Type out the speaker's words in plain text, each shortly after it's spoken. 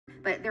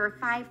But there are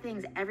 5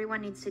 things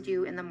everyone needs to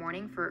do in the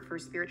morning for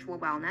spiritual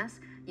wellness.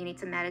 You need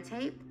to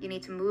meditate. You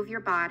need to move your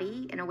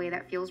body in a way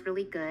that feels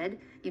really good.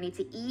 You need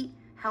to eat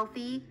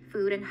healthy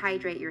food and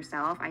hydrate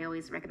yourself. I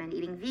always recommend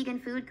eating vegan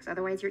food because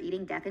otherwise you're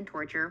eating death and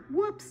torture.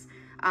 Whoops.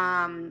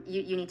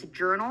 You need to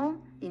journal.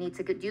 You need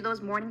to do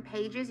those morning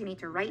pages. You need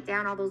to write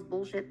down all those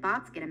bullshit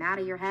thoughts, get them out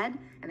of your head,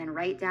 and then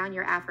write down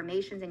your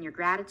affirmations and your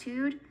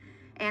gratitude.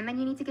 And then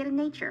you need to get in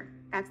nature.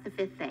 That's the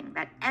 5th thing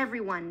that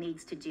everyone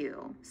needs to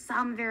do.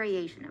 Some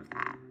variation of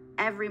that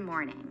every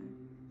morning.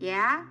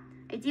 Yeah?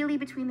 Ideally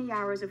between the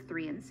hours of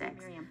 3 and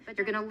 6. But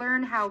you're gonna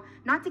learn how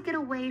not to get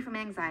away from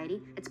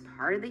anxiety. It's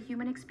part of the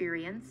human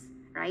experience,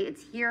 right?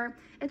 It's here.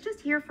 It's just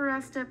here for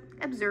us to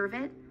observe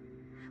it.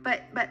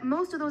 But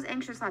most of those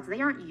anxious thoughts, they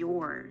aren't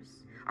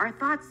yours. Our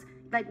thoughts,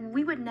 like,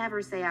 we would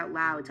never say out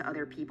loud to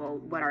other people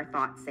what our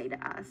thoughts say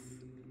to us,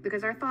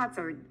 because our thoughts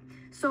are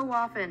so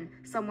often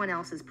someone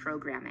else's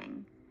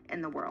programming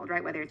in the world,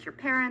 right? Whether it's your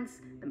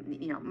parents,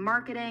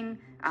 marketing,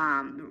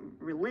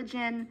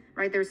 religion,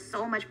 right? There's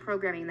so much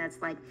programming that's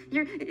like,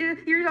 you're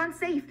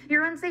unsafe,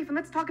 and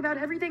let's talk about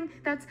everything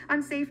that's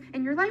unsafe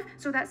in your life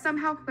so that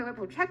somehow I will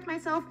protect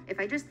myself. If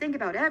I just think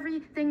about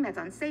everything that's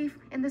unsafe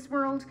in this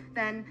world,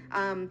 then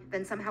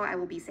somehow I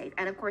will be safe.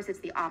 And of course,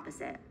 it's the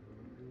opposite.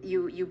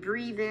 You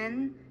breathe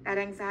in that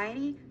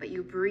anxiety, but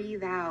you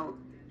breathe out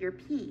your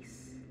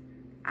peace.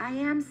 I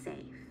am safe.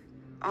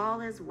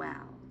 All is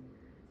well.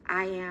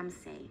 I am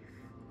safe.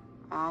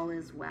 All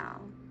is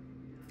well.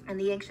 And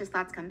the anxious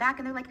thoughts come back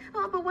and they're like,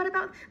 oh, but what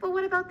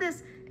about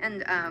this?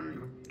 And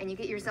you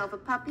get yourself a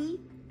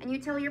puppy and you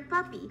tell your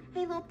puppy,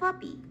 hey, little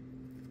puppy,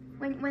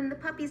 when the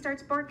puppy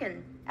starts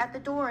barking at the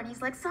door and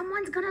he's like,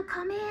 someone's gonna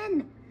come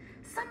in.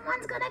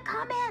 Someone's gonna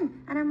come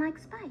in. And I'm like,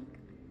 Spike,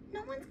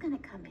 no one's gonna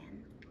come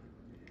in.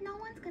 No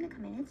one's gonna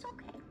come in. It's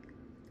okay.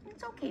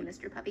 It's okay,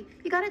 Mr. Puppy.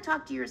 You gotta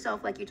talk to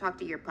yourself like you talk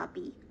to your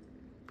puppy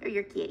or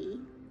your kitty.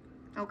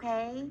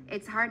 Okay?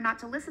 It's hard not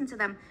to listen to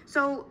them.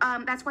 So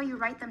that's why you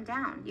write them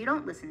down. You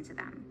don't listen to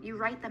them. You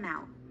write them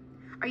out.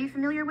 Are you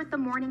familiar with the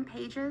morning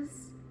pages?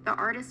 The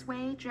Artist's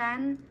Way,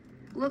 Jen?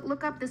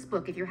 Look up this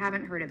book if you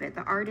haven't heard of it,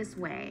 The Artist's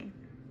Way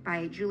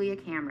by Julia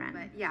Cameron.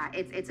 But yeah,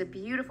 it's a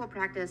beautiful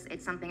practice.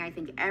 It's something I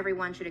think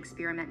everyone should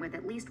experiment with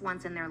at least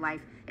once in their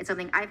life. It's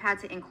something I've had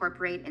to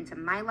incorporate into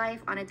my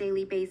life on a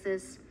daily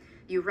basis.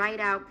 You write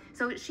out.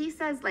 So she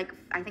says,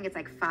 I think it's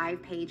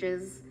 5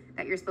 pages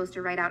that you're supposed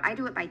to write out. I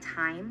do it by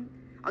time.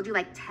 I'll do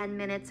 10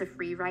 minutes of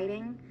free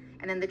writing.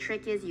 And then the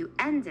trick is you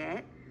end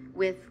it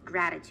with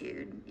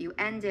gratitude. You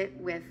end it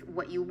with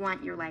what you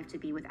want your life to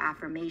be, with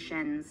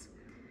affirmations.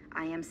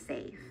 I am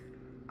safe.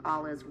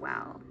 All is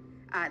well.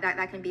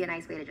 That can be a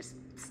nice way to just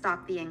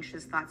stop the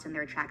anxious thoughts in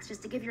their tracks,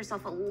 just to give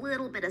yourself a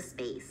little bit of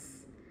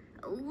space.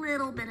 A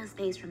little bit of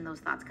space from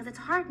those thoughts, because it's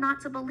hard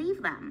not to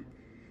believe them.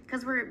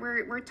 Because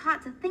we're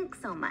taught to think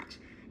so much.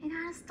 You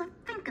gotta stop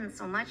thinking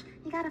so much.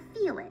 You gotta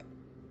feel it.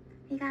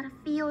 You gotta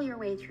feel your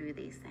way through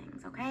these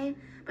things, okay?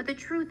 But the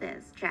truth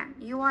is, Jen,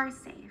 you are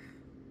safe.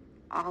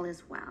 All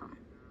is well.